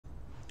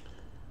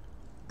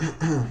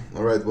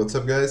Alright, what's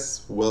up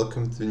guys?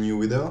 Welcome to a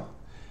new video.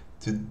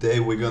 Today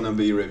we're gonna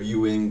be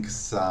reviewing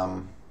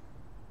some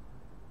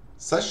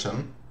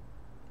session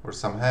or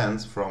some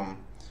hands from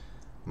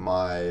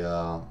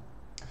my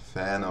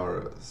fan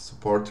or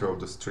supporter of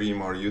the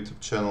stream or YouTube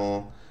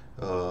channel,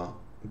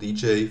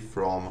 DJ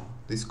from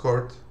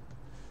Discord.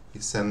 He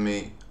sent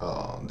me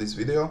this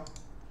video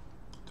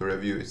to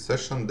review his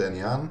session.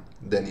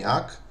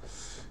 Deniak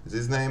is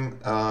his name.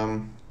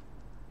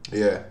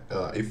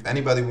 If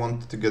anybody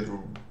wants to get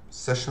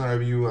session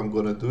review, I'm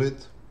gonna do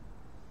it.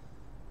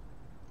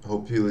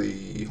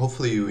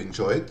 Hopefully you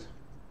enjoy it.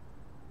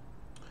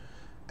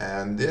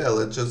 And yeah,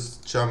 let's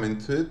just jump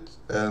into it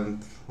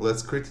and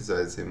let's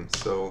criticize him.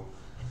 So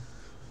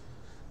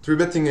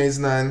 3-betting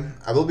ace-9.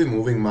 I will be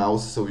moving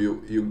mouse so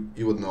you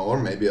would know, or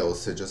maybe I will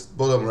say just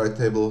bottom right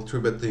table.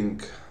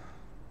 3-betting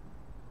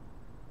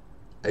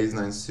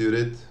ace-9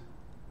 suited.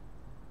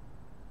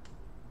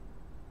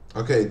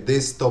 Okay,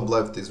 this top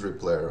left is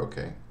replayer.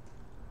 Okay,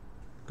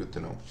 good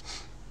to know.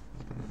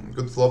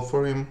 Good flop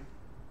for him.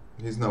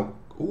 He's now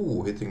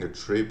hitting a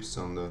trips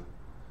on the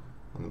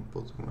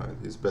bottom right.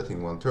 He's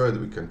betting 1/3.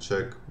 We can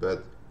check bet.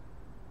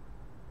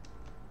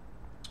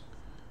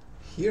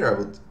 Here I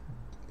would,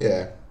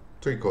 yeah,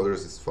 3/4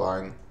 is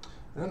fine.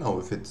 I don't know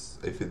if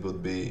it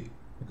would be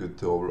good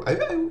to over.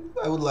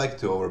 I would like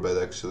to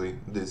overbet actually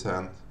this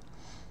hand,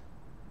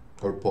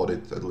 or pot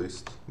it at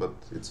least, but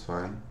it's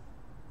fine.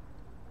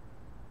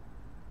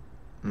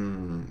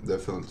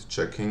 Definitely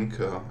checking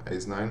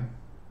ace-9.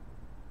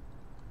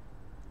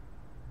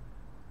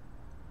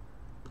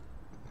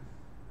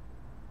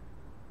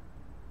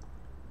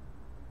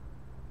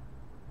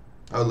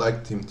 I would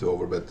like him to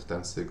overbet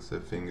 10-6. I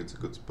think it's a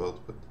good spot,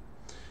 but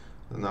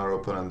then our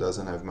opponent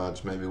doesn't have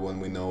much. Maybe when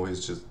we know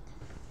he's just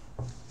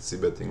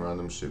c-betting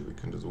random shit, we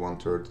can just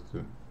 1/3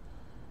 too.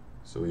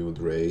 So he would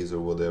raise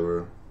or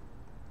whatever.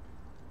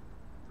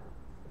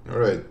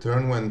 Alright,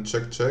 turn went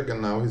check,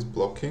 and now he's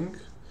blocking.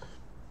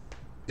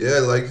 Yeah, I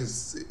like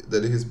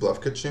that he's bluff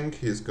catching.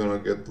 He's gonna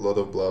get a lot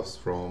of bluffs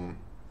from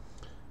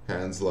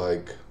hands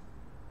like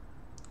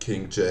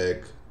king,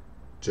 jack,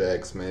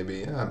 jacks maybe.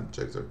 Yeah,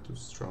 jacks are too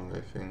strong,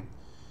 I think.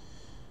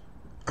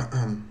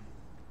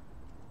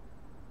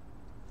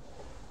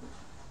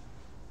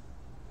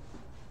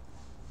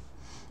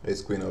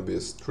 Ace queen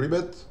obvious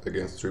 3-bet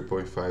against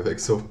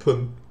 3.5x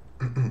open.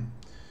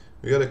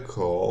 We got a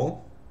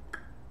call.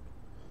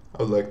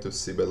 I would like to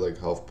see bet like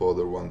half pot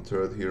or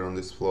 1/3 here on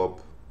this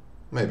flop.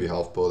 Maybe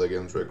half pot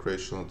against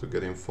recreational to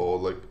get him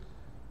fold, like,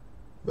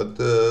 but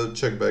the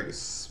check back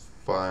is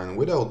fine.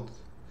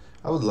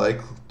 I would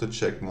like to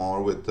check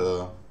more with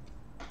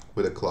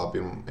a club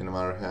in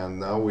our hand.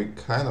 Now we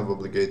kind of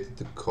obligated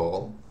to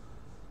call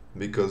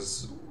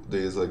because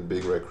there is like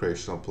big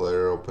recreational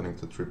player opening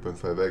to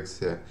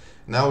 3.5x. Yeah,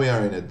 now we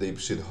are in a deep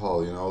shit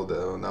hole, you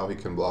know. Now he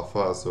can bluff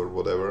us or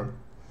whatever,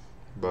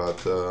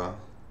 but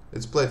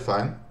it's played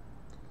fine.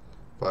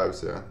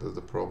 Fives, yeah, that's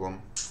the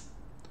problem.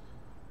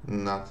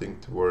 Nothing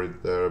to worry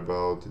there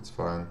about, it's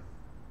fine.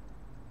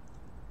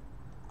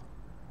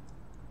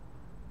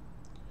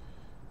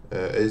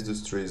 Ace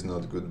deuce 3 is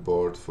not good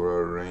board for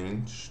our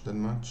range that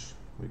much.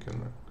 We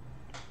can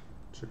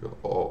check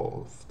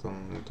all of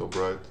them top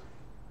right.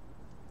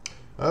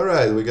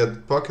 Alright, we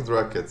got pocket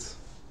rockets,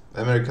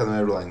 American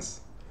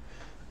Airlines.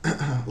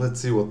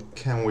 Let's see what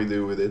can we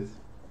do with it.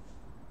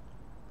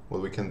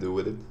 What we can do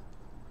with it.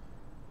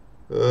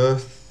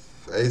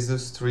 Ace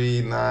deuce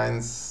 3,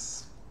 9s.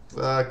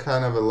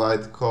 Kind of a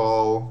light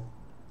call.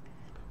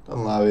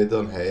 Don't love it,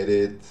 don't hate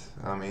it.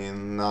 I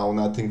mean, now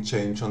nothing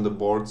changed on the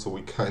board, so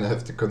we kind of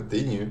have to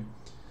continue.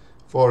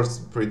 Four's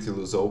pretty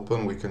loose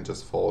open, we can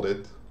just fold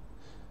it.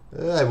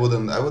 I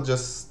would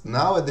just,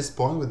 now at this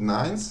point with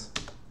 9s,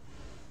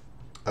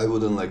 I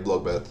wouldn't like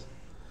block bet.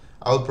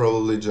 I would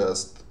probably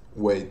just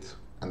wait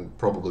and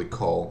probably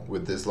call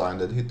with this line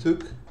that he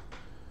took.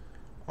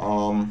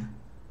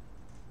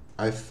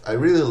 I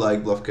really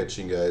like bluff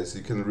catching, guys.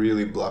 You can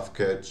really bluff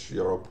catch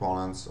your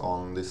opponents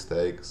on these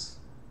stakes.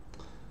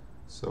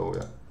 So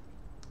yeah.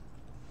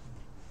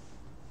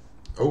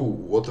 Oh,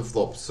 what a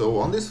flop. So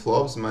on these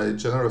flops, my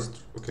generous...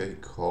 Okay, he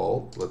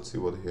called. Let's see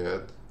what he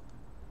had.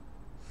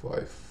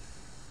 5,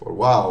 4.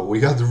 Wow,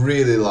 we got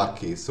really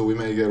lucky. So we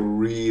make a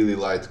really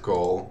light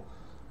call.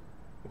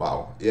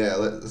 Wow. Yeah,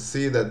 let's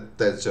see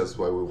that's just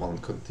why we want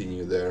to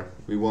continue there.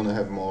 We want to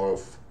have more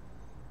of...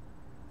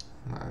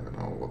 I don't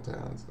know what the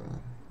hell.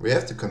 We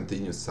have to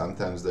continue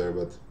sometimes there,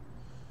 but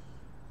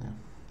yeah,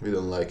 we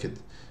don't like it.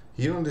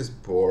 Here on this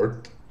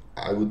board,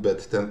 I would bet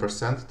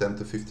 10%, 10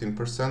 to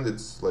 15%.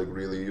 It's like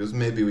really used.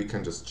 Maybe we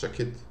can just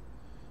check it.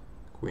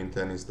 Queen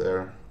 10 is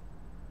there.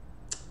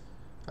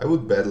 I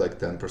would bet like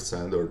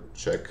 10% or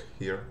check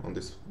here on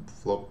this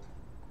flop.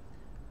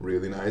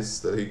 Really nice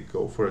that he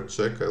go for a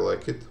check. I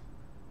like it.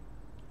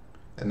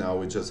 And now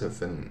we just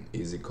have an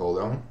easy call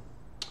down.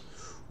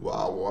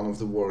 Wow, one of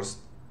the worst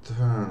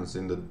turns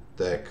in the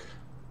deck.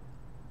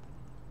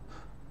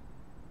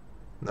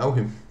 Now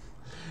him.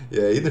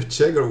 Yeah, either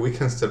check or we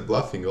can start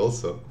bluffing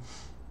also.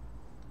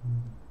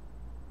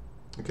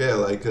 Okay, I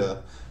like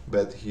a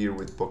bet here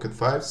with pocket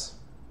fives.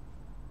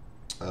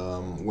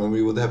 When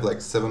we would have like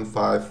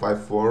 7-5,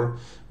 5-4,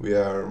 we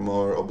are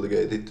more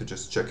obligated to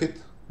just check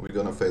it. We're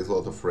gonna face a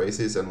lot of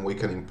races and we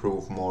can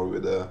improve more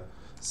with a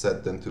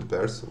set than two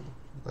pairs, so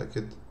like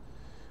it.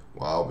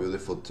 Wow,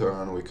 beautiful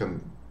turn. We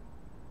can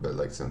bet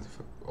like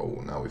 75.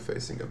 Oh, now we're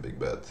facing a big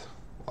bet.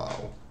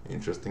 Wow,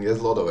 interesting. There's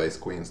a lot of ace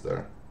queens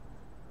there.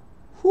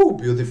 Whew,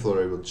 beautiful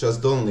Rabel.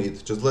 Just don't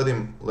lead. Just let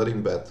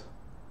him bet.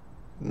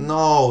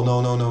 No,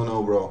 no, no, no,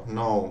 no, bro.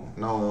 No,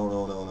 no, no,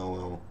 no, no, no,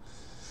 no.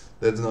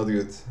 That's not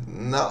good.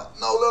 No,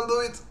 no, don't do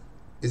it.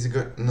 Is it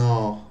good?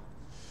 No.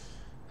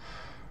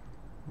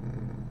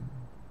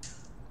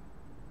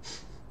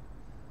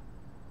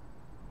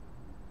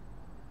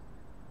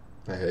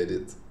 I hate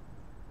it.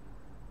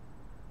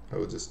 I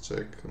would just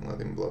check and let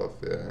him bluff,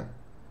 yeah.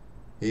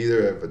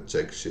 Either have a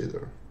check shit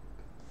or...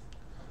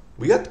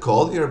 We got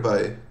called here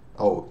by...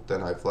 Oh,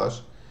 10 high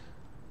flush.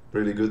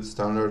 Pretty good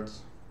standard.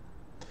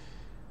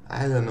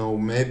 I don't know,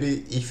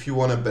 maybe if you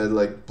wanna bet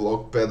like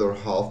block bet or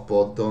half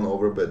pot, don't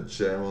overbet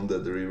jam on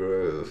that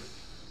river.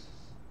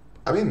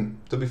 I mean,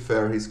 to be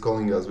fair, he's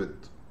calling us with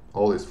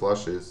all his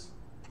flushes.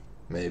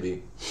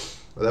 Maybe.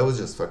 But I would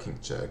just fucking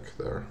check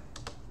there.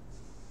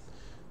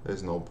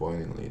 There's no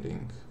point in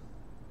leading.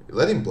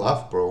 Let him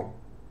bluff, bro.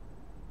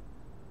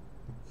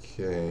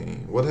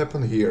 Okay, what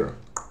happened here?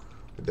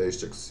 With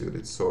ace jack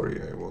suited,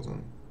 sorry, I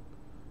wasn't.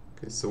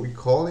 Okay, so we're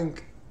calling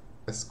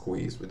a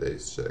squeeze with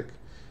ace jack.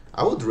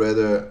 I would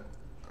rather,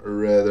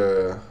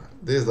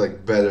 this is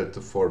like better to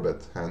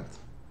 4-bet hand.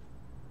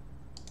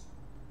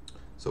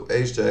 So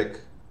ace jack,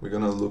 we're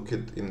gonna look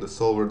it in the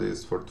solver,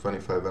 this for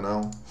 25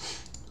 NL.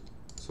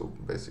 So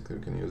basically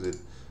we can use it.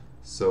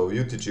 So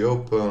UTG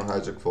open,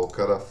 hijack fold,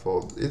 cutoff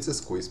fold, it's a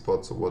squeeze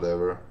pot, so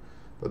whatever.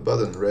 But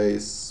button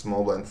raise,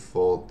 small blind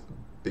fold,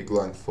 big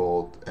blind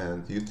fold,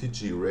 and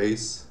UTG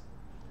raise.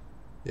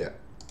 Yeah,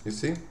 you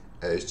see?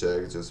 Ace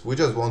jack, we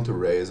just want to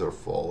raise or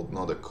fold,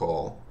 not a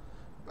call.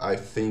 I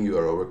think you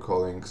are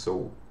overcalling,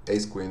 so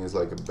ace queen is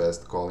like a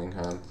best calling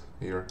hand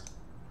here.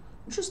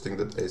 Interesting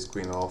that ace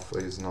queen off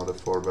is not a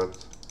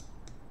 4-bet.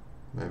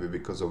 Maybe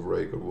because of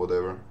rake or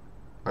whatever.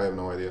 I have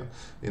no idea.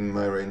 In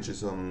my range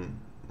is on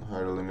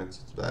higher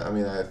limits. I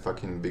mean, I have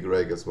fucking big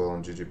rake as well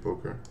on GG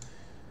Poker.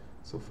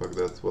 So fuck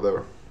that,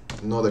 whatever.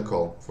 Not a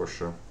call, for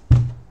sure.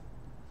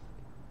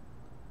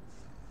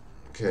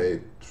 Okay,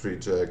 3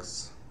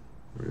 jacks.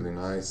 Really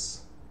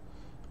nice.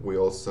 We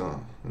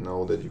also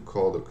know that you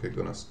called, okay,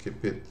 gonna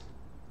skip it.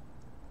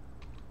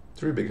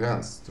 3 big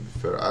hands, to be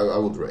fair. I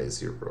would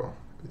raise here, bro.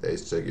 With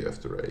ace jack you have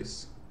to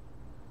raise.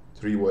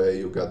 3-way,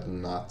 you got the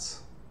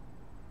nuts.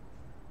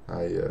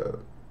 You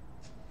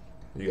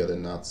got the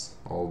nuts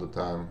all the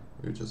time.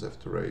 You just have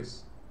to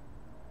raise.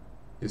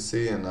 You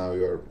see, and now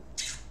you're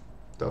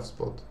tough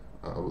spot.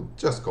 I would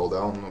just call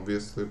down,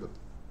 obviously, but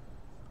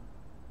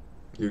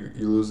you're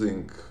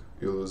losing.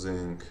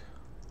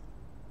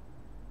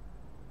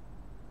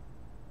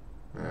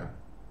 Yeah.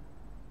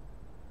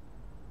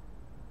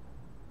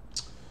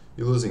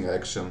 You're losing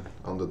action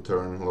on the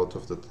turn a lot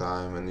of the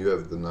time, and you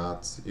have the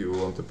nuts. You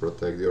want to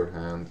protect your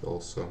hand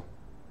also.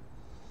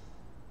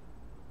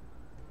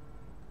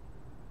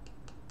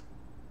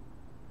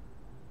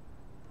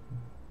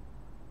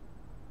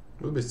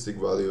 Would be sick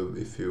value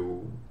if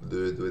you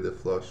do it with a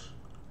flush.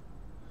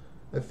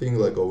 I think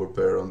like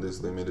overpair on this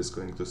limit is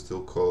going to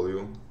still call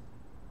you.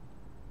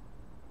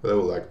 But I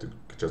would like to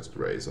just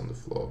raise on the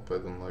flop. I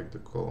don't like the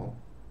call.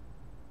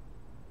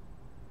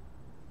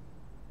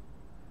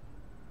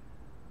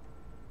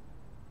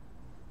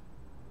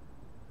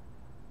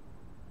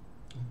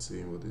 Let's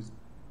see what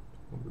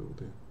will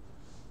do.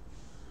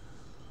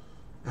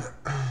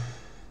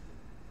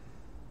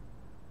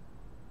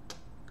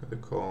 Got a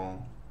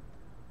call.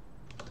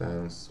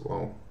 Tens,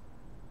 wow.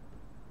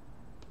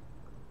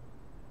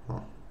 Huh.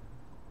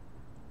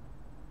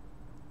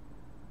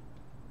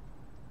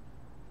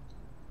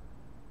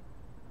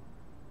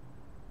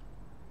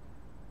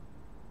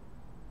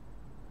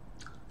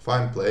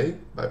 Fine play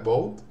by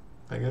both,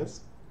 I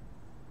guess.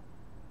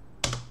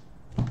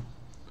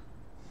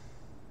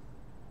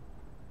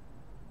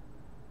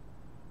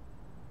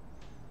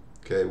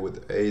 Okay,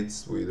 with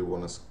eights, we either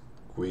want to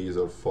squeeze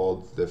or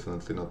fold,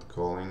 definitely not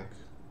calling.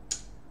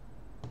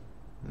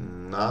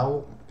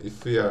 Now,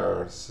 if we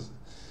are...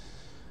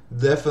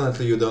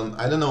 Definitely you don't...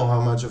 I don't know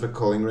how much of a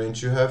calling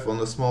range you have on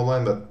the small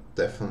line, but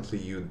definitely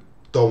you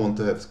don't want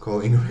to have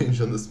calling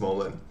range on the small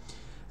line.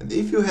 And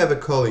if you have a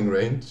calling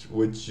range,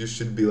 which you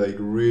should be like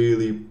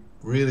really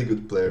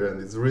good player,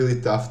 and it's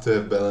really tough to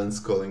have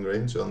balanced calling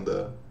range on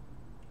the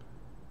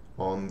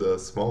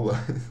small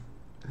line.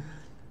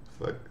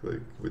 Fuck,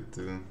 like with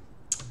the...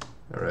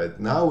 Alright,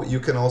 now you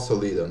can also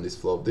lead on this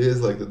flop. This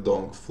is like the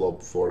donk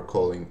flop for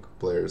calling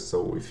players,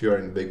 so if you are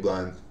in big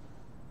blind,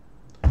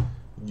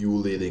 you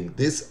leading.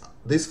 This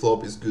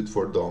flop is good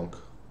for donk,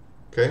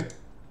 okay?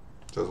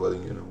 Just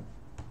letting you know.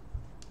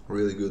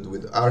 Really good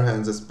with our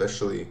hands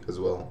especially as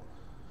well.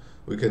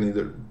 We can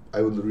either...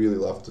 I would really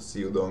love to see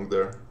you donk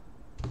there.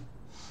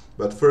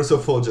 But first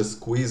of all, just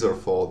squeeze or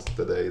fold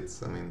today.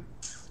 It's, I mean...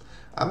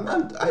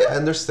 I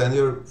understand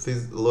your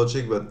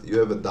logic, but you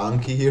have a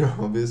donkey here.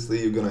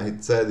 Obviously, you're gonna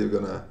hit set. You're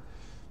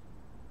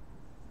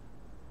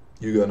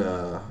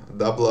gonna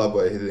double up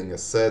by hitting a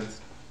set.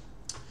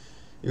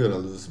 You're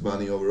gonna lose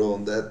money overall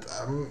on that.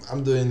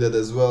 I'm doing that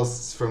as well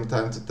from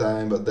time to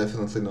time, but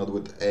definitely not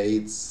with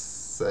 8s,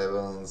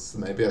 7s.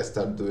 Maybe I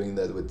start doing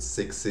that with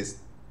 6s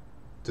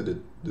to the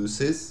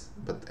deuces,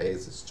 but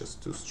 8s is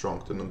just too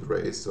strong to not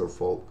raise or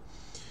fold.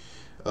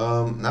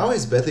 Now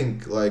he's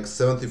betting like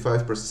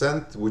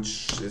 75%,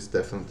 which is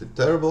definitely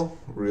terrible.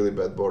 Really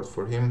bad board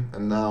for him.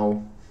 And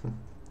now,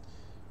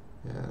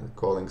 yeah,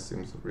 calling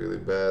seems really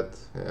bad.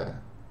 Yeah,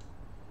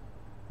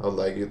 I would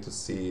like you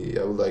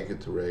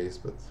to raise,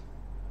 but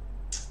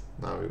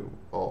now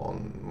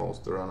on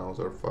most runnouts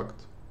are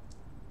fucked.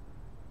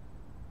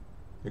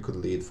 You could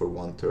lead for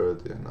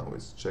 1/3. Yeah, now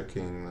he's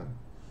checking.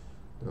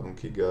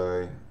 Donkey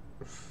guy.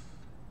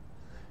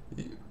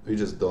 We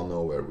just don't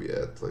know where we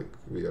at. Like,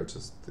 we are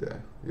just, yeah,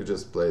 you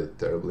just played it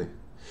terribly.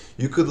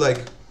 You could, like,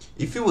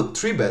 if you would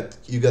 3-bet,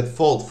 you get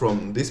fold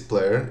from this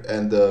player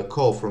and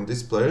call from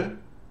this player,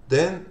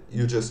 then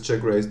you just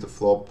check raise the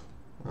flop.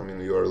 I mean,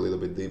 you are a little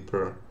bit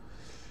deeper,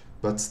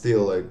 but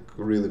still, like,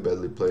 really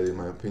badly played in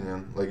my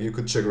opinion. Like, you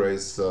could check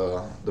raise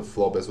the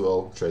flop as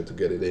well, try to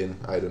get it in,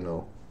 I don't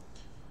know.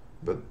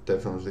 But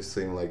definitely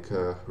seemed like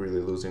a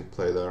really losing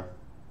play there.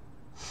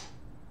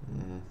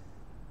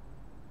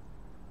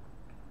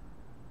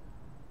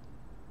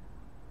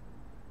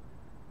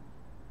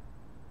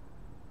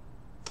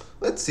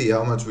 Let's see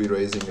how much we're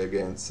raising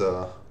against.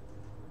 It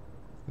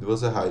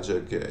was a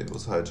hijack, yeah, it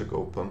was hijack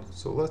open.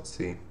 So let's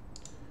see.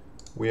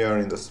 We are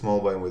in the small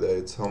blind with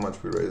 8s. How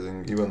much we're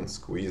raising? Even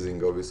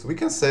squeezing, obviously. We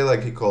can say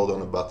like he called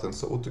on a button.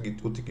 So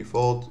UTG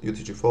fold,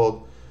 UTG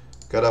fold,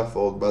 gotta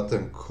fold,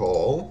 button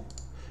call.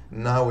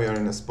 Now we are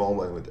in a small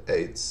blind with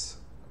 8s.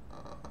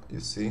 You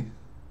see?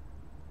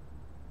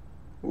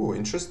 Ooh,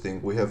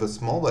 interesting. We have a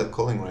small blind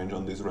calling range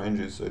on these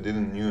ranges. I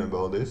didn't knew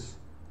about this.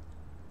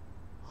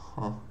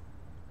 Huh.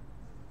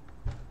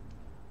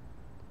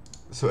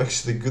 So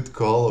actually good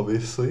call,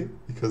 obviously,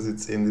 because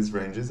it's in these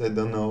ranges. I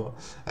don't know.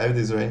 I have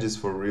these ranges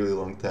for a really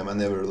long time. I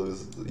never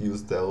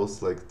use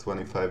those like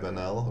 25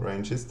 NL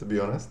ranges, to be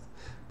honest.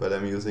 But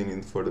I'm using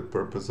it for the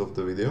purpose of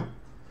the video,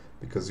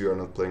 because you are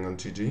not playing on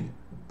GG.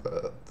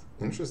 But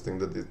interesting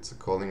that it's a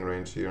calling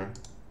range here.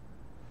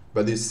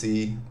 But you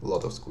see a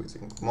lot of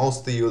squeezing.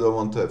 Mostly you don't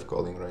want to have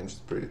calling range.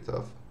 It's pretty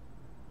tough.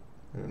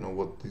 I don't know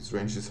what these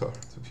ranges are,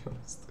 to be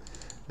honest.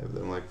 I have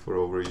them like for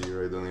over a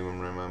year. I don't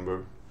even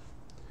remember.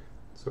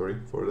 Sorry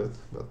for that,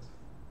 but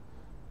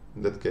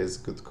in that case,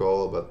 good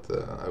call, but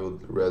I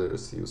would rather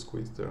see you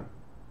squeeze there.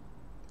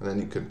 And then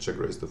you can check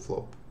raise the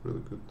flop.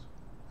 Really good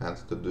hand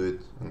to do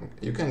it. And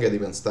you can get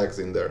even stacks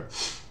in there.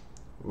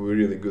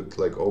 Really good,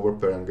 like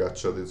overpair and gut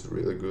shot is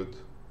really good.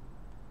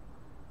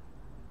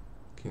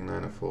 King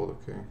 9 a fold,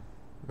 okay.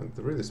 And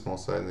the really small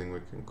sizing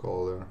we can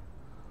call there.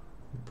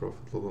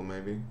 Profit level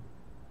maybe.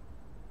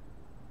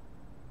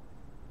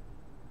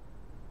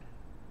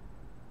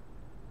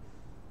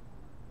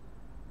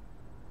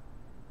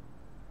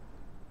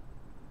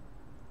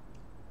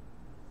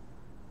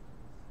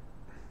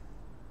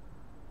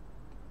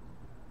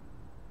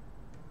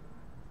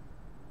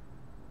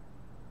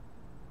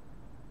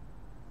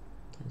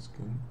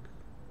 King.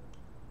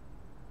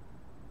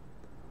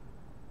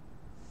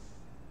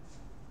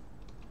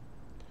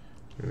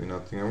 Really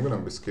nothing. I'm gonna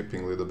be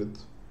skipping a little bit.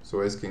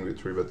 So ace king with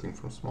 3-betting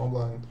from small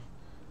blind.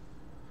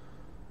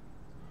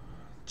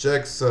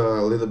 Jacks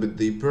a little bit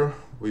deeper.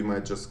 We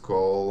might just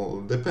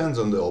call. Depends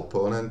on the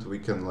opponent. We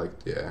can like,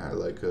 yeah, I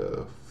like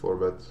a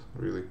 4-bet.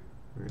 Really,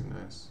 really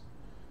nice.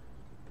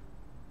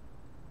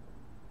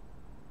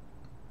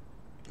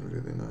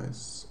 Really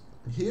nice.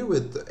 Here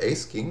with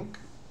ace king.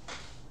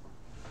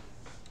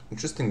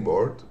 Interesting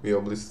board. We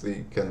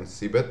obviously can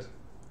c-bet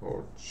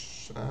or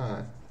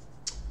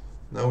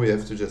now we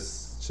have to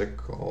just check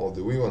call.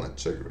 Do we want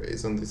to check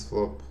raise on this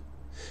flop?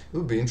 It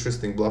would be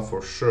interesting bluff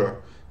for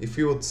sure. If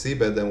you would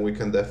c-bet, then we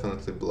can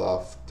definitely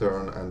bluff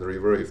turn and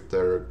river if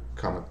there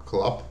come a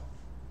club.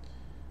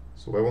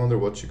 So I wonder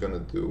what you're gonna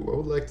do. I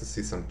would like to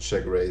see some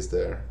check raise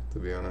there, to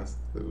be honest.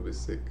 That would be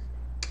sick.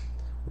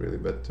 Really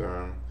bad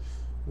turn.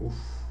 Oof.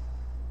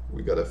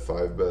 We got a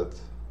 5-bet.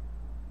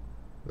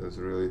 That's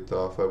really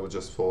tough. I would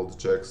just fold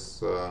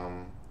jacks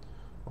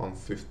on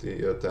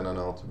 50, 10 and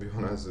out, to be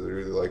honest. I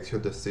really like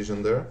your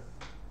decision there.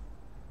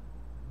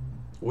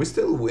 We're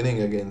still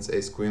winning against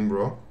ace queen,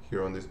 bro,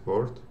 here on this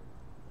board.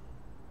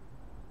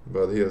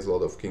 But he has a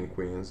lot of king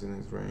queens in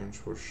his range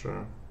for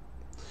sure.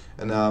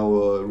 And now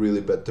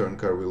really bad turn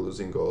card, we're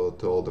losing to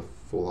all the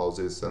full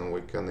houses and we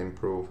can't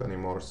improve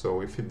anymore.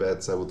 So if he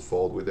bets, I would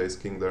fold with ace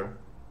king there.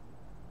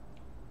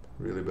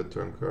 Really bad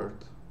turn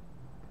card.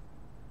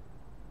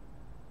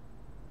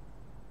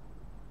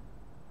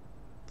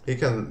 He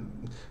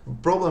can.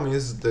 Problem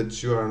is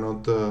that you are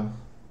not.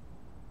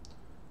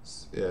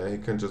 Yeah, he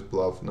can just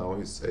bluff now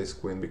his ace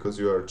queen because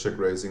you are check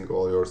raising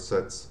all your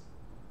sets.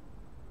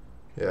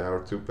 Yeah,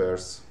 or 2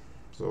 pairs.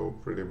 So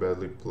pretty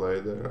badly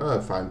played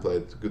there. Fine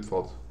played. Good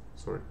fault.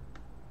 Sorry.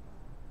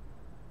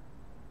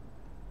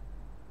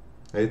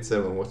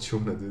 8-7, what you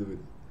wanna do with it?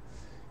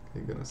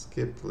 You're gonna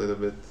skip a little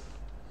bit.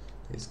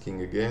 Ace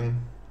king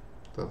again.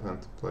 Tough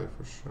hand to play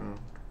for sure.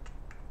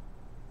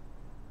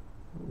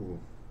 Ooh.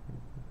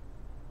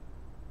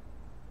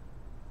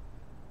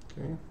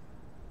 Okay.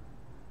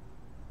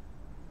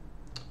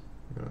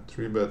 We're gonna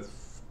 3-bet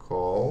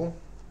call.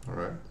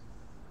 Alright.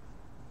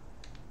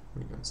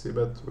 We can see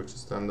bet, which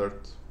is standard.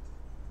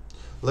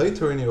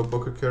 Later in your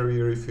poker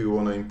career, if you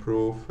want to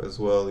improve as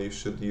well, you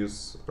should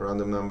use a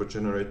random number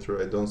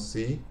generator. I don't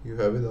see you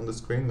have it on the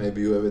screen. Maybe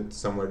you have it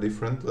somewhere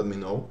different. Let me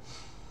know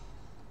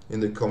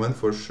in the comment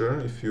for sure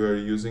if you are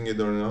using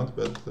it or not.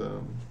 But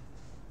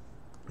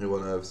you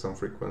want to have some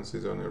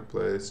frequencies on your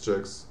plays.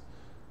 Checks.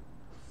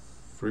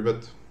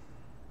 3-bet.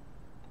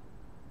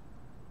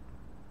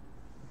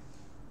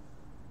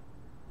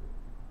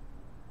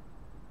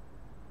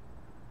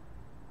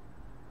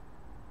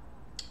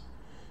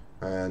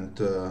 And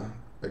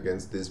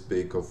against this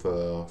big of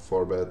a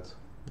 4-bet,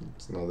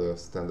 it's not a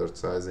standard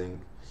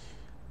sizing.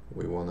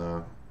 We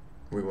wanna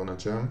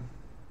jam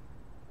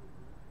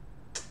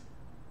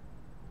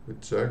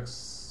with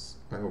checks.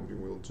 I hope you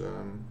will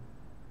jam.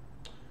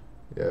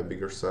 Yeah,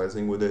 bigger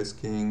sizing with ace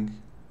king.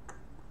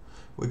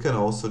 We can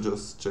also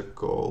just check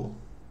call.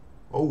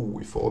 Oh,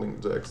 we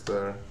folding jacks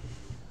there.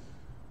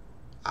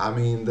 I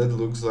mean, that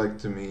looks like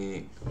to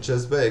me,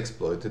 just by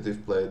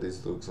exploitative play,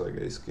 this looks like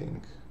ace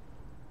king.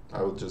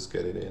 I would just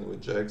get it in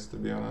with jacks, to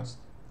be honest.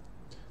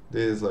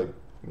 This is like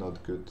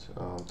not good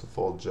to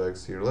fold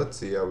jacks here. Let's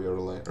see how your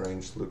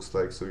range looks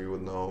like so you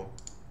would know.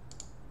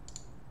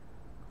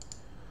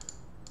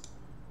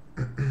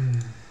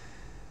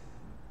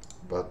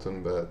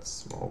 Button bet,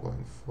 small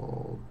blind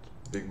fold,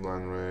 big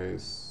blind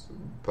raise,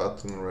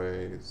 button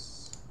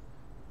raise,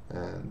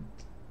 and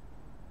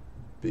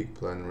big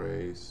blind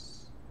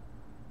raise.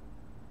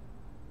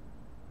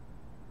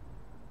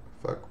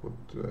 Fuck, what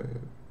do I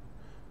have?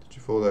 Did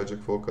you fold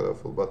hijack, fold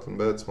cutoff, fold button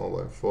bet, small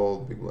blind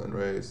fold, big blind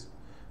raise,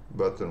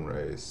 button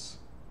raise.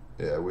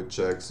 Yeah, with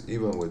checks,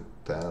 even with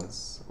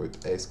tens,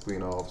 with ace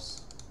queen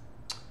offs,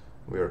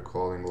 we are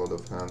calling a lot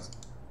of hands.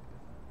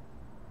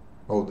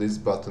 Oh, this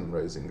button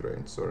raising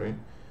range, sorry.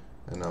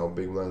 And now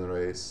big blind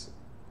raise.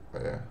 Oh,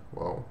 yeah,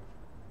 wow.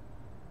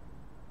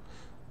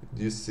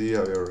 Do you see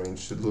how your range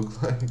should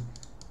look like?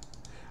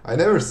 I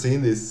never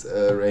seen these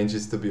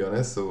ranges, to be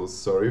honest, so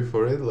sorry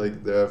for it.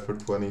 Like they are for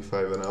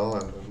 25 and all.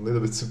 I'm a little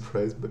bit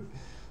surprised by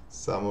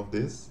some of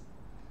this.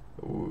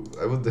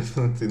 I would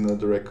definitely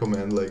not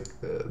recommend like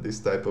this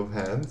type of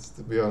hands,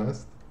 to be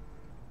honest,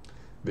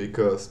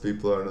 because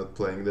people are not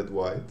playing that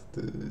wide,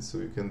 so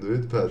you can do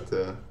it. But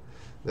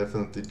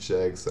definitely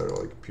checks are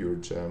like pure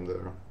jam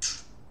there.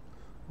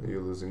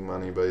 You're losing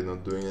money by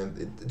not doing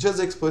it.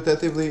 Just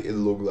exploitatively, it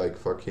looked like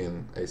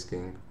fucking ace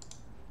king.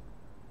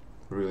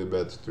 Really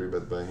bad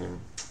 3-bet by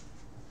him.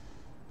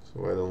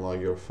 So I don't like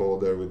your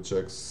fold there with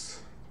checks.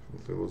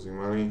 Definitely losing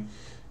money.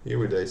 Here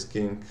with ace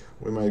king,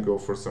 we might go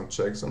for some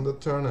checks on the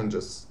turn and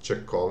just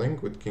check calling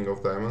with king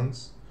of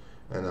diamonds.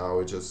 And now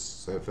we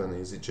just have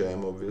an easy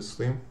jam,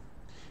 obviously.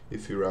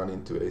 If you run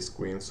into ace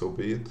queen, so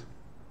be it.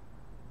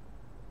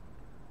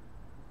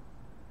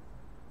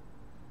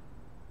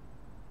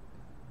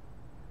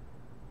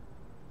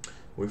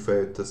 We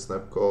failed the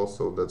snap call,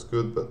 so that's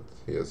good, but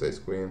he has ace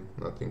queen,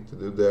 nothing to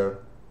do there.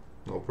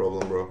 No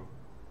problem, bro.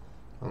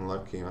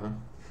 Unlucky, huh?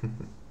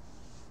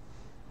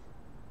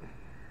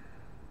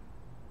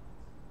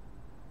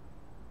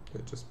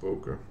 Okay, just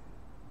poker.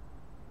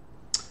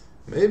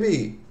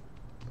 Maybe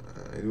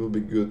it will be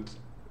good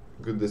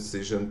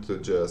decision to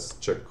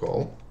just check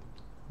call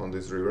on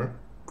this river.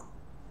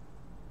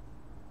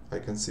 I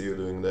can see you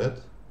doing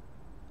that.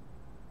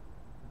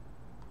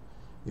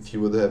 If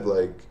you would have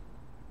like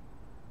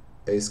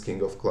ace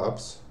king of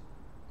clubs,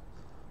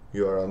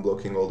 you are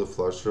unblocking all the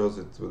flush draws,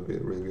 it would be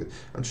really good.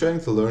 I'm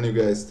trying to learn you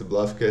guys to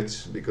bluff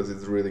catch because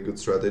it's a really good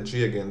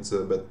strategy against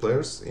bet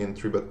players in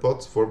 3-bet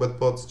pots, 4-bet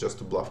pots, just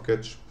to bluff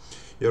catch.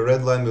 Your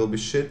red line will be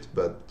shit,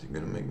 but you're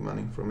gonna make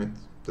money from it.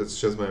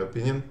 That's just my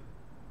opinion.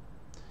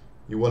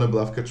 You wanna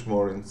bluff catch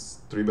more in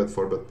 3-bet,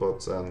 4-bet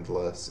pots and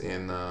less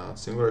in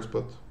single raise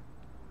pot.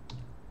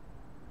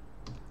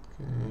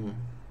 Okay.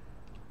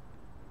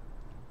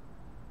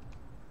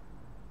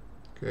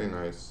 Okay,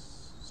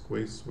 nice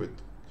squeeze with.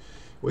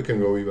 We can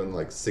go even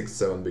like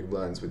 6-7 big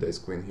blinds with ace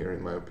queen here,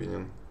 in my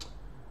opinion.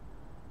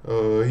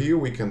 Here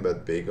we can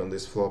bet big on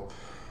this flop.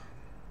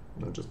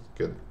 Not just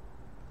get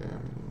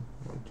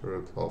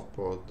 1/3 half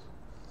pot.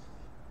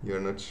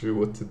 You're not sure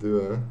what to do,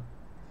 huh?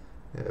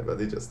 Yeah, but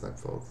he just snap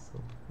folds, so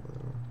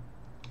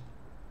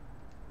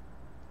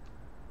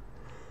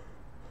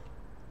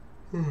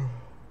whatever.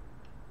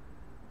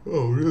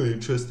 Oh, really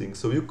interesting.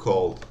 So you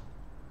called.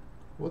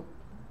 What?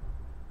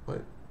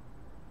 Wait.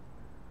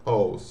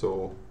 Oh,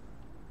 so.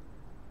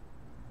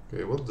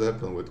 Okay, what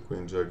happened with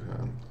queen jack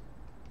hand?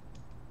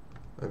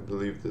 I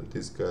believe that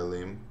this guy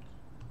limped.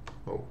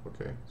 Oh,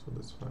 okay, so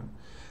that's fine.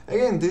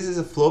 Again, this is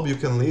a flop you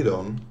can lead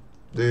on.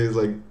 This is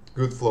like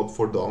good flop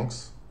for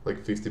donks,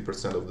 like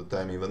 50% of the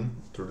time, even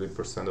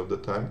 30% of the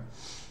time.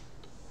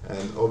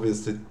 And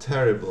obviously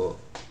terrible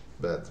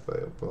bet by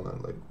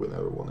opponent. Like we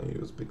never want to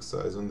use big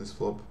size on this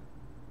flop.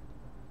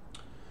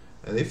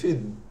 And if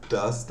he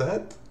does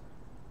that,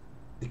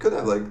 he could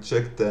have like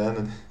check 10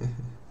 and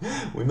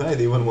we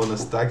might even want to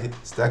stack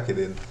it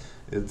in.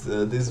 It's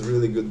this is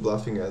really good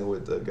bluffing hand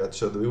with gut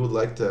shot. We would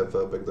like to have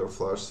a backdoor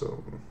flush,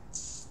 so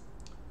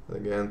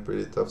again,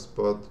 pretty tough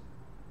spot.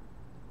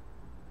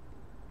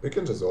 We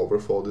can just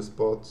overfold these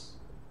spots,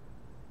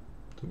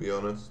 to be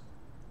honest.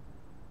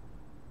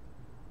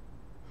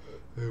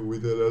 And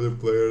with another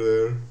player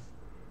there,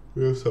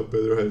 we have some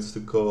better hands to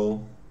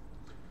call.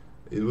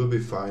 It would be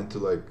fine to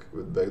like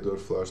with backdoor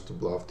flush to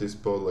bluff this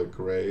pot, like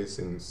raise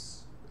in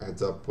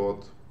heads up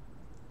pot.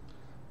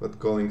 But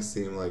calling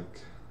seemed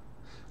like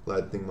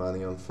lighting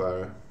money on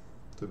fire,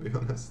 to be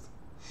honest.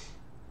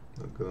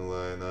 Not gonna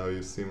lie, now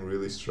you seem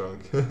really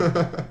strong.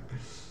 Yeah.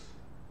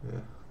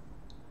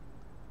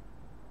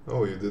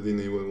 Oh, you didn't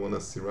even want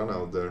to see run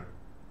out there.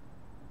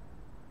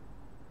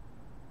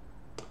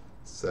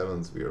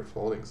 Sevens, we are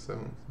folding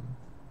sevens.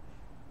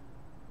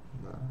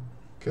 No,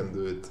 can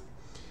do it.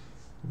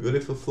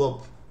 Beautiful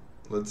flop.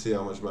 Let's see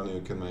how much money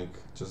you can make.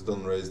 Just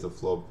don't raise the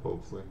flop,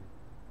 hopefully.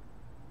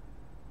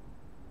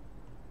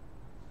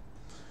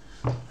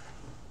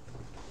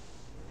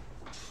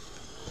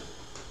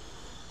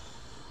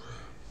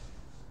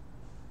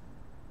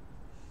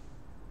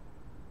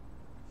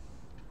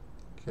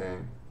 Okay.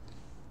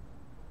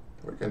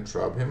 We can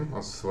trap him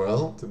as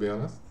well, to be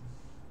honest.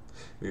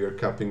 We are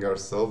capping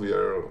ourselves.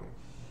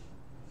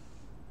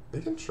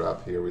 We can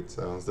trap here with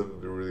sevens. That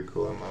would be really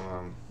cool.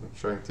 I'm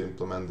trying to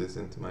implement this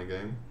into my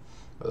game,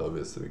 but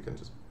obviously we can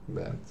just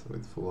bet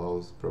with full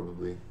house.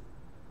 Probably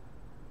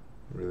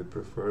really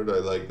preferred. I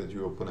like that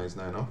you open ace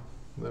 9 off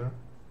there.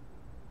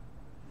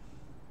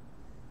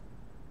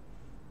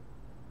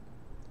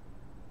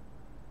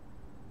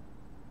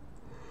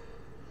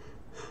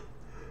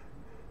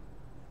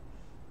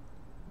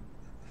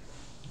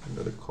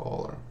 Got a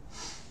caller.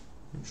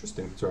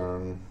 Interesting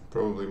turn.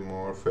 Probably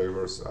more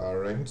favors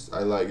our range.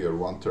 I like your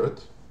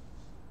 1/3.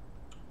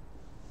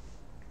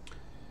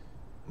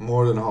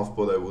 More than half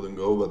pot I wouldn't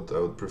go, but I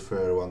would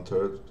prefer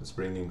 1/3. It's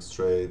bringing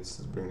straights,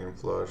 it's bringing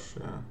flush,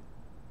 yeah.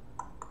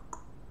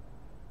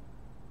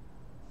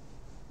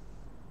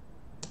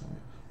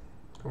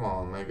 Come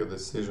on, make a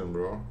decision,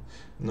 bro.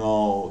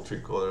 No,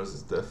 3/4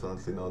 is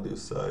definitely not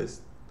this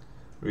size.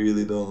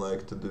 Really don't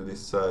like to do this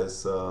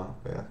size.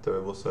 Yeah,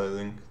 terrible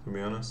sizing, to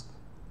be honest.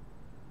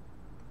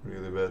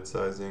 Really bad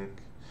sizing.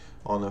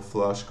 On a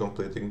flush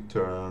completing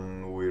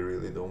turn, we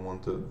really don't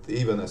want to.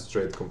 Even a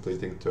straight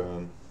completing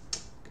turn,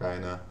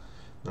 kinda.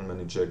 Not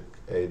many jack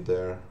 8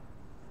 there.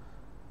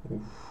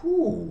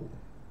 Ooh,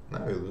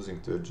 now you're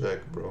losing to a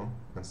jack, bro.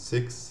 And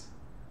 6.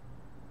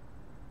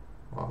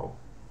 Wow,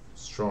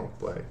 strong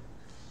play.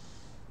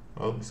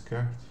 I'll be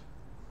scared.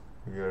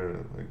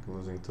 You're like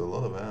losing to a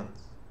lot of hands.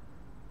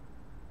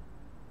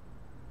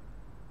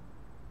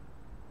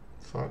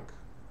 Fuck.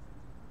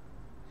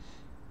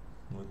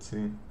 Let's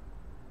see.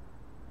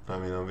 I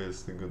mean,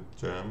 obviously good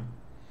jam.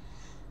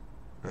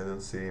 I don't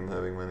see him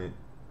having many.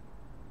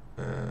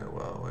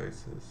 Wow,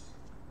 aces.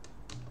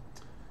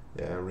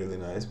 Yeah, really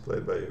nice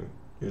played by you.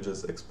 You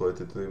just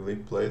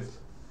exploitatively played.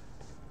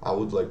 I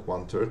would like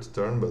 1/3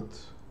 turn, but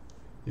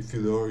if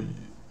you know,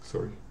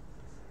 sorry.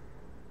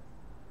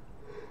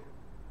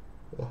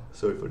 Oh,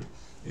 sorry for.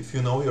 If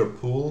you know your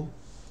pool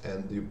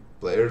and the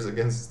players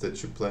against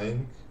that you're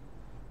playing,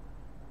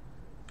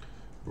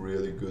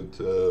 really good.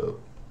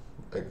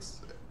 How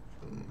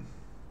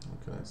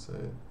can I say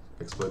it?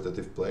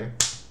 Exploitative play.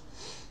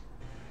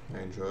 I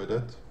enjoy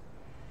that.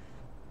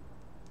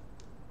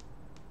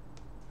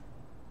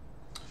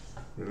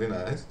 Really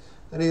nice.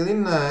 Really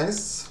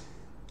nice.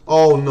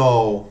 Oh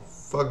no!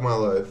 Fuck my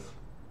life.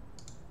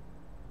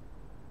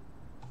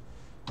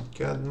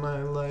 Cut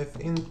my life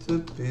into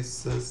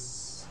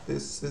pieces.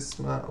 This is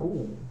my.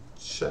 Ooh,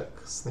 check.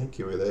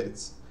 Sneaky with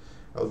 8s.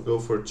 I would go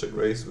for check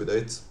raise with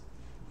 8s.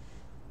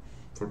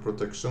 For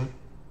protection.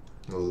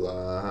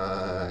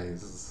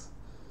 Lies.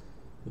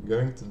 You're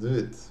going to do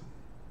it.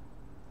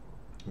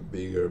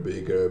 Bigger,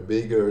 bigger,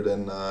 bigger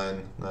than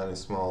 9. 9 is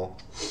small.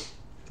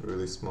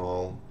 Really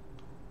small.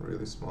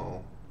 Really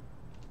small.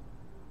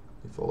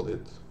 You fold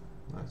it.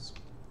 Nice.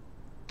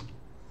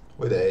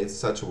 With 8,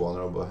 such a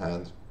vulnerable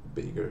hand.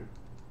 Bigger.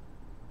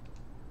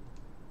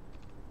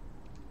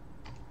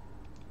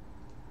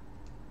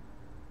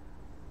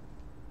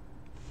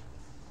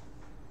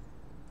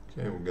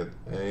 Okay, we got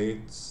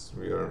 8s.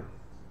 We are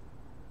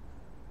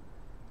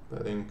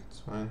betting, it's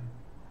fine.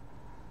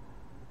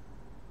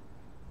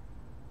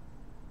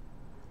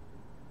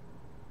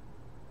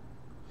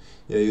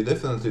 Yeah, you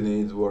definitely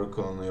need work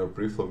on your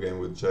pre-flop game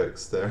with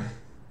jacks there.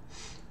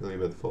 Really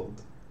bad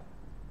fold.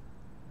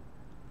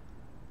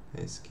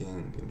 Ace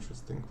king,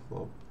 interesting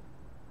flop.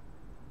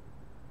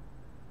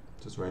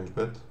 Just range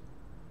bet,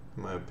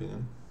 in my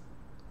opinion.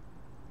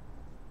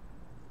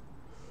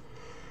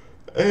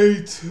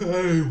 8,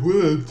 I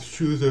wouldn't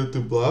choose out to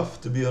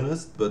bluff, to be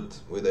honest, but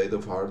with 8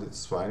 of heart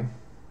it's fine.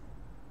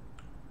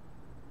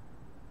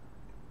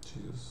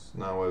 Jesus,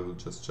 now I will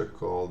just check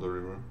call the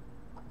river.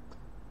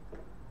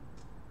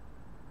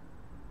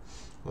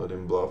 Let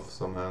him bluff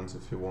some hands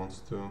if he wants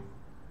to.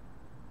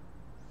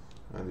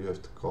 And you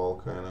have to call,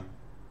 kinda.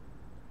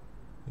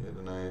 He had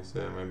an ace,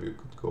 yeah, maybe you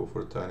could go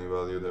for a tiny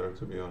value there,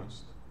 to be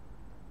honest.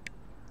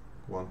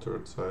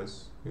 1/3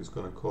 size, he's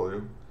gonna call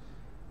you.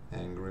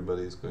 Angry, but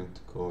he's going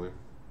to call you.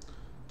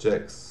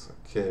 Jacks,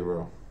 okay,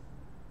 bro.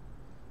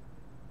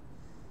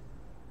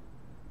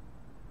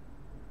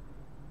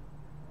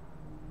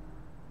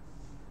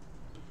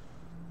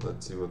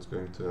 Let's see what's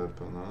going to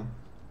happen, huh?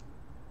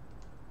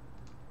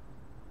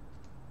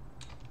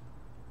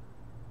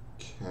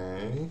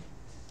 Okay.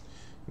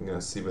 I'm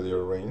gonna see with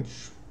your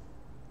range.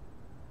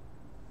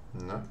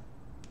 No?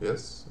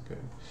 Yes?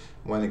 Okay.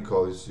 When he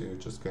calls you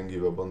just can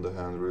give up on the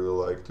hand. Really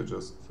like to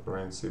just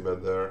range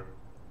c-bet there.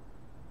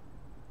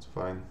 It's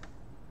fine.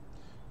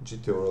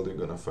 GTO world, you're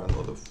gonna find a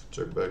lot of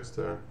checkbacks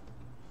there.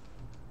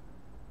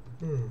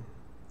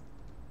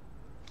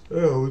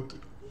 Yeah,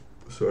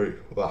 sorry.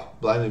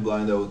 Blindly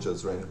blind, I will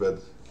just range bet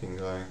king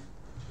high.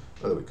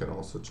 But we can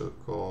also just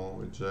call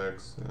with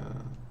jacks.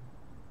 Yeah.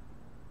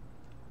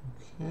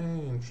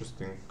 Okay,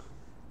 interesting.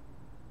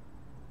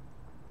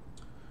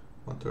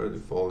 130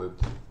 folded.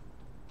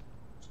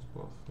 Just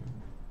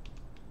bluffing.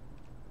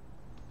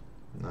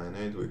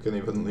 9-8. We can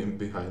even limp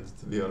behind,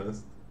 to be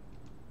honest.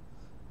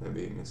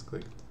 Maybe he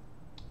misclicked.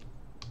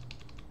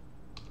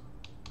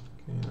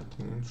 Okay,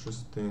 nothing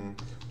interesting.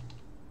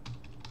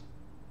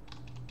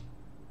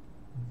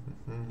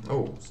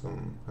 Oh,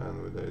 some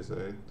hand with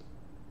ace-8.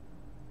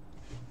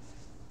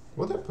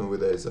 What happened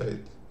with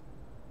ace-8?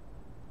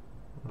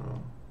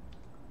 Oh.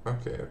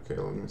 Okay,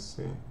 let me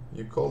see.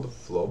 You called the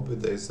flop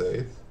with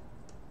ace-8.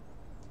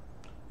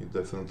 You're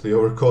definitely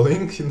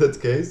overcalling in that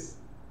case.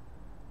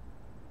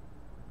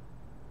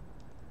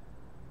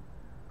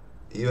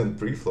 Even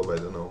pre-flop, I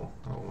don't know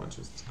how much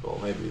is this call.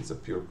 Maybe it's a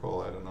pure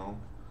call, I don't know.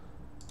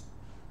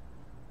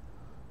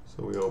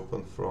 So we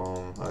open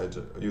from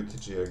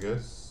UTG, I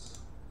guess.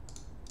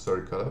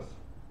 Sorry, cutoff.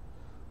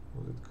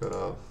 Was it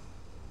cutoff?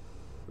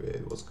 Yeah,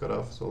 it was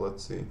cutoff, so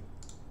let's see.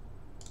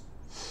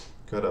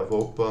 Cutoff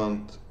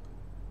opened,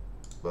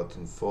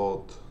 button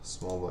fold,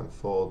 small blind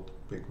fold,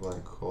 big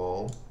blind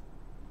call.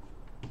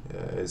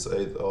 Yeah, it's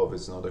 8 off,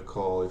 it's not a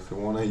call. If you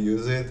wanna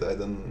use it,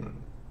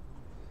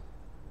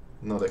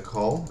 not a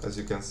call. As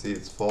you can see,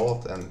 it's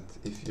fold, and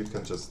if you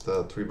can just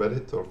 3-bet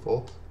it or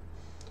fold.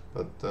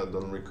 But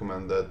don't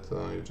recommend that,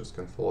 you just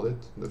can fold it.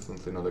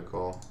 Definitely not a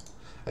call.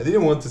 I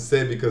didn't want to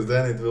say because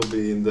then it will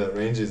be in the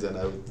ranges and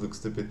I would look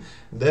stupid.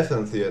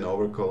 Definitely an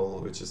overcall,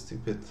 which is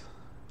stupid.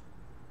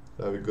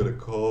 Now we got a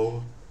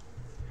call.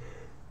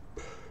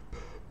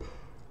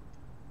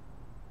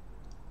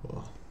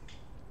 Oh.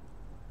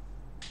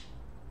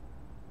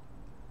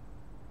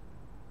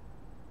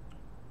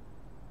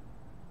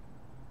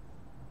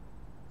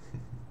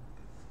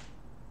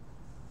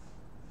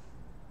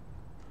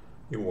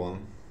 You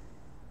won.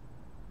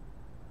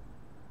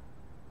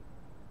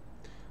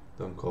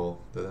 Don't call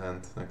that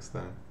hand next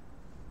time.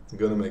 I'm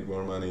gonna make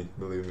more money,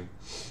 believe me.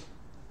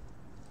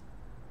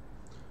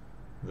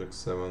 Jack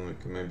 7, we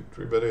can maybe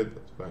 3-bet it,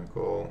 but fine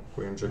call.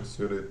 Queen Jack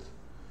suited.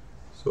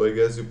 So I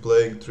guess you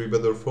playing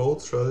 3-bet or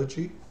fold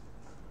strategy?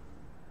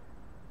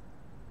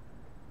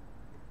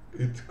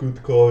 It's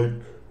good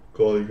calling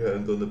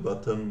hand on the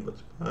button, but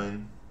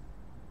fine.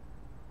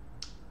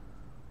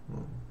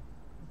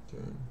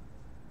 Okay.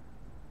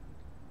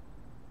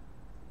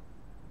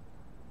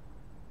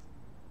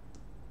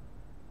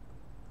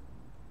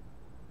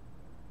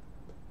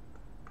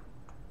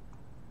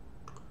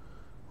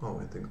 Oh,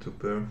 I think 2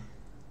 pair.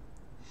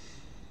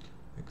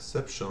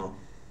 Exceptional.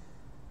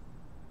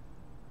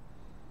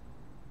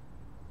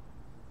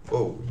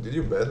 Oh, did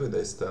you bet with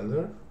ace 10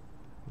 there?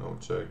 No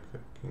check,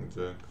 king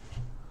jack.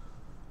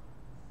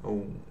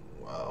 Oh,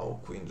 wow,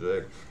 queen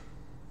jack.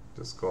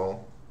 Just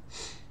call.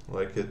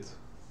 Like it.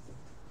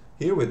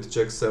 Here with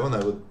jack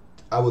 7,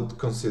 I would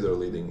consider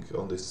leading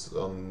on this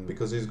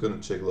because he's gonna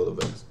check a lot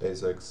of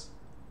ace x.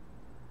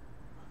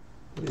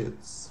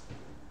 Is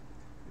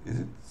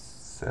it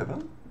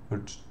 7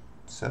 or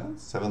 7?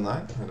 7-9?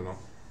 I don't know.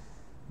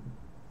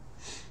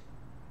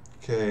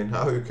 Okay,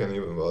 now you can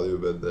even value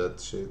bet that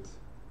shit.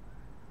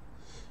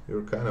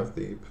 You're kind of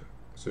deep,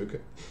 so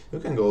you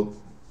can go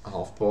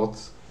half pot.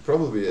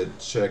 Probably a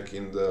check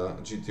in the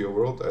GTO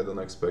world. I don't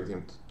expect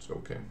him to.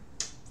 Okay,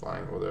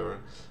 fine, whatever.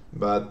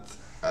 But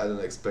I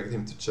don't expect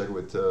him to check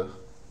with a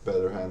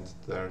better hand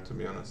there, to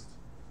be honest.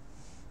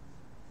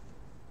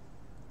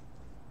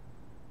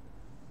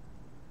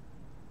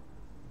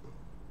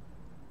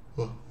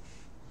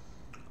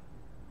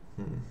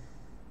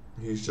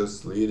 He's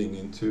just leading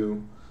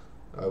into.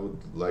 I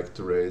would like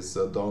to raise.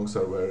 Dongs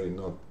are very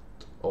not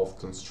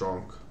often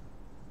strong,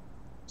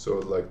 so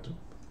I'd like to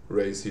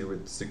raise here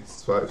with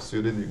 6-5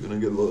 suited. You're gonna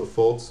get a lot of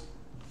folds,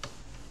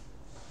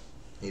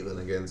 even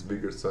against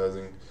bigger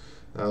sizing.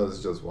 Now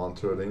it's just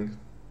 1/3.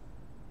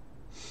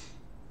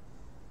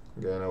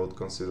 Again, I would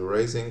consider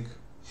raising.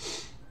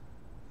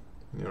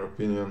 In your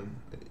opinion,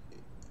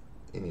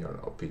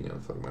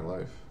 fuck my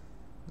life.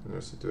 In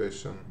your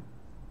situation,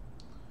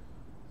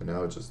 and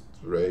now just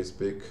raise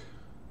big.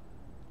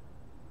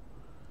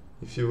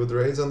 If you would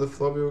raise on the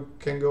flop, you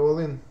can go all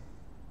in.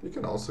 You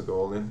can also go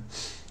all in.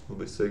 It'll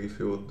be sick if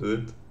you would do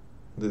it.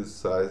 This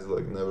size,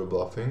 like never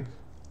bluffing.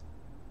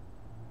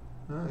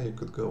 You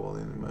could go all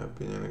in my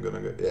opinion. I'm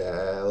gonna go.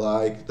 Yeah, I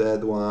like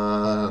that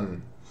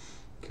one.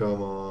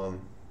 Come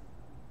on.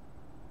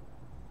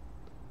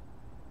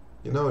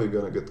 You know you're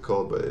gonna get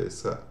called by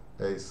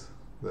ace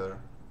there.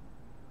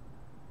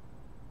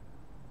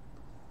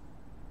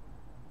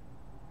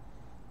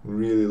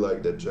 Really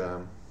like that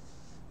jam.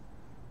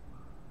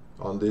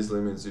 On these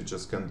limits you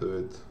just can't do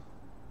it.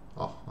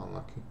 Oh,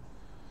 unlucky.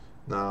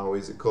 Now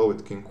easy call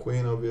with king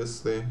queen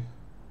obviously.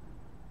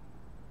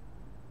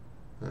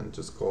 And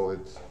just call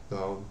it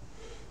down.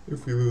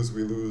 If we lose,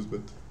 we lose,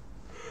 but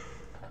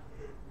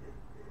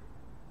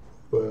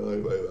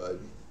bye.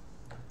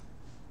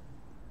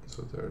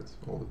 So tired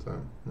all the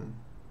time.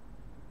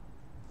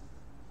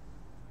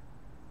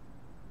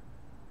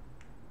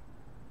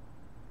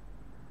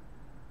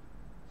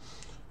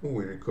 Oh,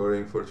 we're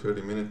recording for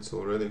 30 minutes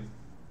already.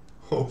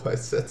 Hope I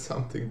said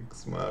something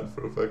smart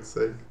for fuck's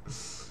sake.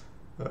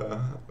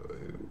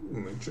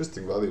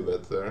 Interesting value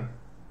bet there.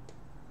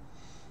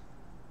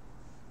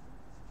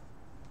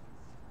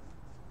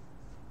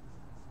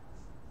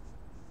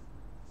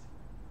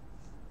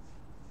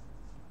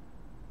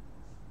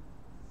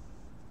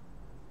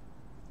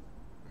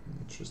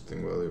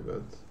 Interesting value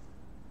bet.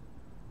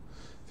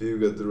 If you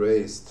get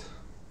raised,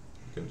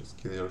 you can just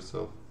kill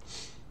yourself.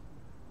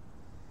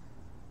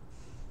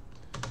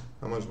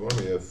 How much more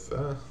we have?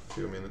 A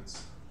few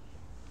minutes.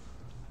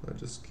 I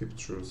just skip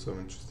through some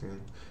interesting.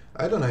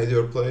 I don't hate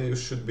your play. You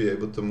should be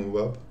able to move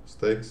up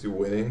stakes. You're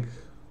winning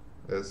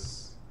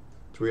as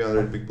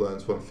 300 big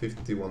blinds,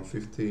 150,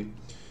 150.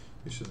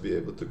 You should be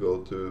able to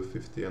go to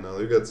 50 and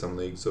all. You got some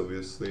leagues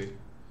obviously,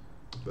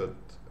 but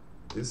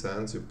these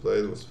hands you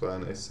played was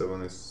fine.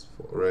 A7 is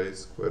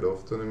raised quite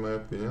often in my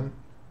opinion.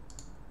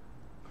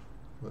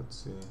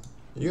 Let's see.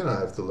 You're gonna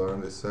have to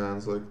learn these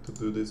hands, like to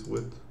do this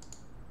with.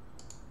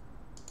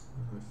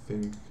 I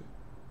think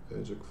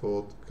hijack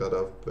fold, cut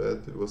off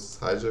bet. It was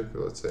hijack,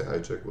 let's say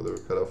hijack, whatever,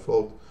 cut off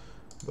fold.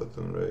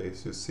 Button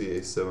raise. You see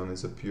A7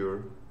 is a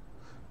pure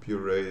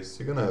raise.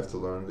 You're gonna have to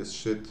learn this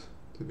shit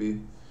to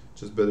be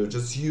just better.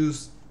 Just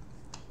use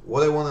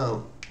what I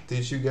wanna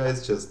teach you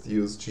guys. Just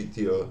use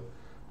GTO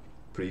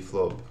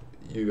pre-flop.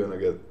 You're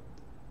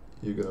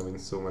gonna win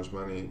so much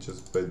money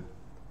just by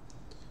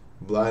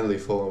blindly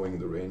following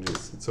the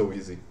ranges. It's so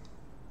easy.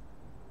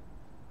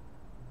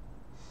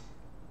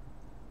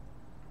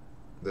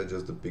 That's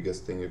just the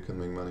biggest thing you can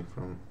make money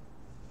from.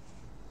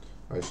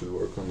 I should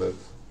work on that.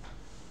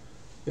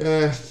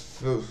 Yeah,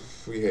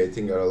 we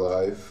hating our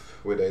life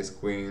with ace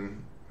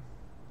queen.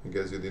 I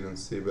guess you didn't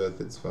see bet,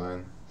 it's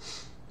fine.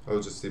 I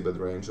will just see bet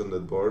range on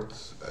that board.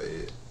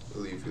 I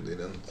believe you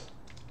didn't.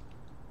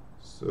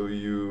 So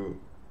you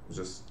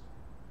just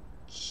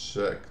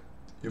checked.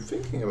 You're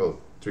thinking about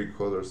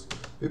 3/4.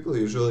 People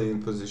usually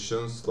in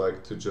positions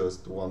like to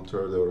just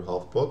 1/3 or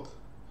half pot.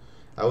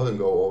 I wouldn't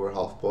go over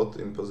half pot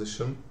in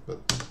position, but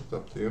it's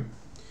up to you.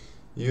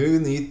 You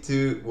need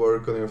to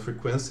work on your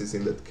frequencies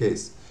in that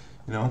case,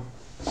 you know.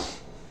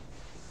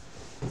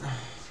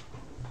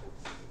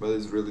 But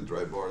it's really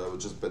dry board. I would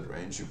just bet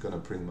range. You're gonna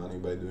print money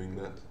by doing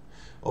that.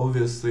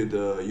 Obviously,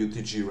 the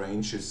UTG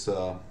range is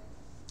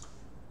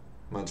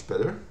much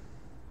better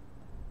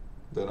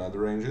than other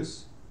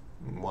ranges.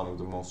 One of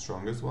the most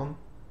strongest one.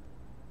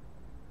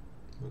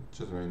 But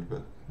just range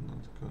bet,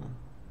 not gonna.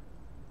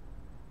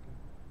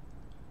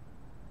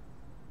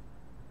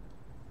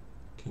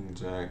 King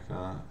Jack,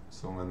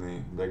 so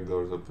many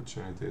backdoors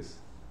opportunities.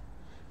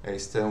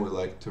 Ace-10 we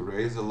like to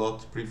raise a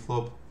lot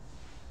pre-flop.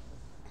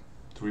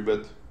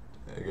 3-bet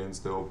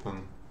against the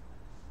open.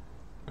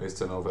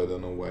 Ace-10 off, I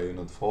don't know why you're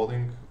not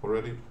folding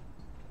already.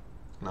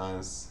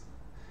 Nice.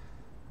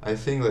 I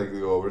think like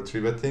the over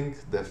 3-betting,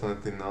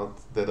 definitely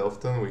not that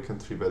often. We can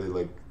 3-bet it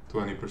like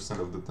 20%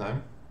 of the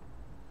time.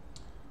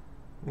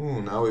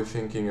 Ooh, now we're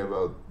thinking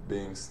about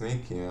being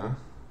sneaky, huh?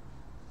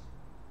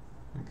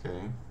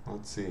 Okay,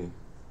 let's see.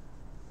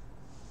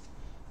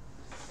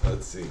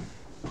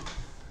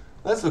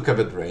 Let's look up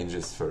at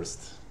ranges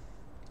first.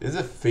 There's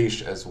a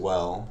fish as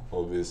well,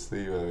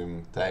 obviously, you have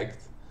him tagged,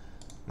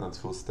 not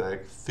full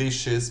stack.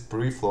 Fishes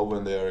pre-flop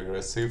when they are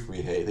aggressive,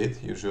 we hate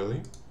it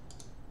usually.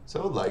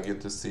 So I would like you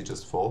to see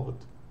just fold,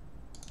 but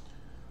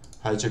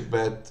hijack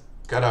bet,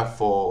 cutoff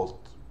fold,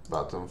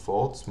 button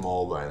fold,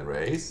 small blind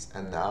raise,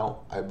 and now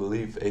I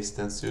believe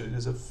ace-10 suited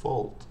is a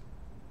fold.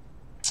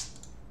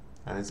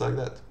 And it's like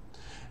that.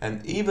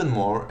 And even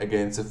more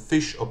against a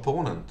fish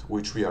opponent,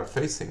 which we are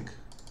facing.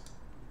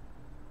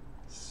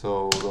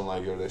 So don't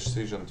like your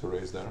decision to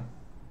raise there,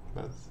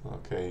 but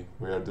okay,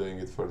 we are doing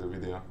it for the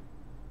video.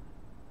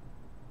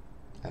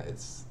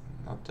 It's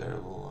not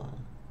terrible,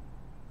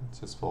 it's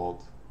just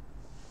fold.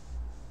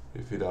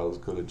 If it was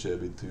gonna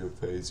jab it to your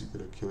face, you're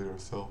gonna kill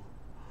yourself.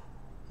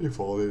 You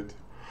fold it.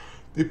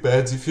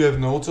 Depends if you have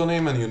notes on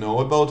him and you know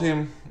about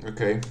him,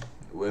 okay.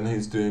 When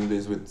he's doing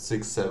this with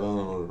 6-7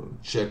 or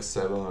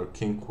Jack-7 or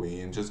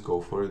King-Queen, just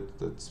go for it,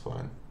 that's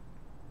fine.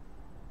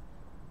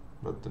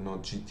 But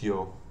not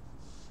GTO.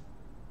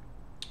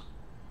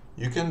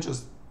 You can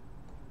just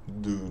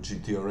do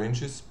GTO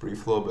ranges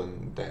pre-flop,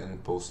 and then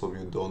post-flop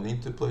you don't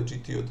need to play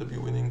GTO to be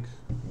winning.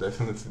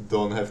 Definitely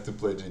don't have to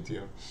play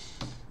GTO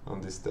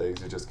on these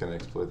stakes. You just can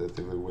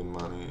exploitatively win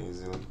money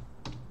easily.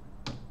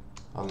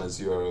 Unless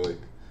you are like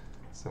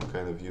some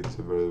kind of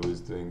YouTuber who is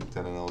doing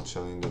 10NL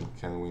challenge and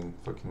can win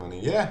fucking money.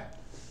 Yeah,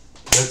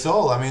 that's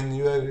all. I mean,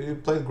 you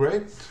played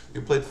great.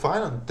 You played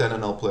fine on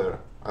 10NL player.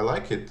 I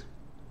like it.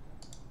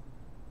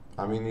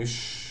 I mean, you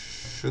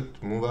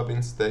should move up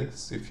in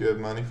stakes if you have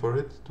money for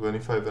it.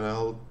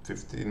 25NL,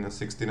 15,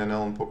 16NL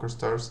on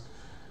PokerStars.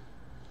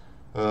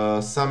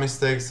 Some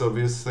mistakes,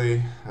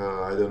 obviously.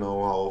 I don't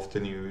know how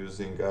often you're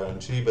using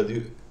RNG, but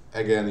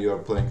you are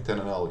playing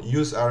 10NL.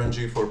 Use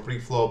RNG for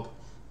pre-flop.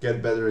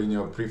 Get better in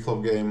your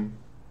pre-flop game.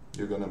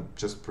 You're gonna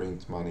just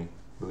print money,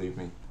 believe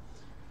me,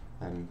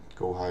 and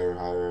go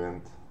higher,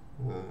 and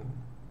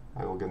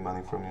I will get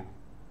money from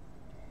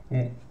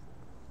you.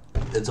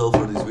 That's all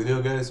for this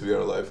video, guys. We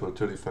are live for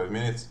 35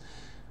 minutes.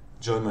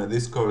 Join my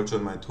Discord,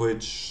 join my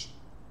Twitch.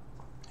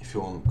 If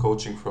you want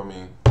coaching from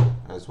me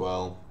as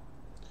well,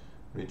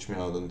 reach me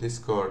out on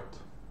Discord.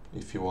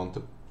 If you want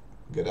to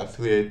get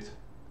affiliate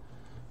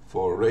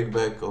for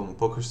rakeback on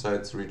poker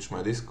sites, reach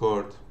my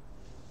Discord.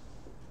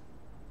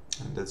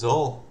 And that's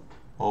all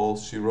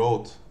she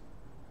wrote.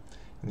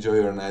 Enjoy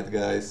your night,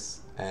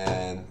 guys,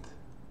 and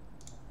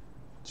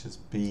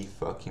just be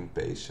fucking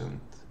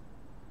patient.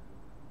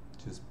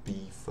 Just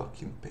be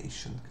fucking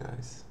patient,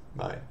 guys.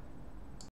 Bye.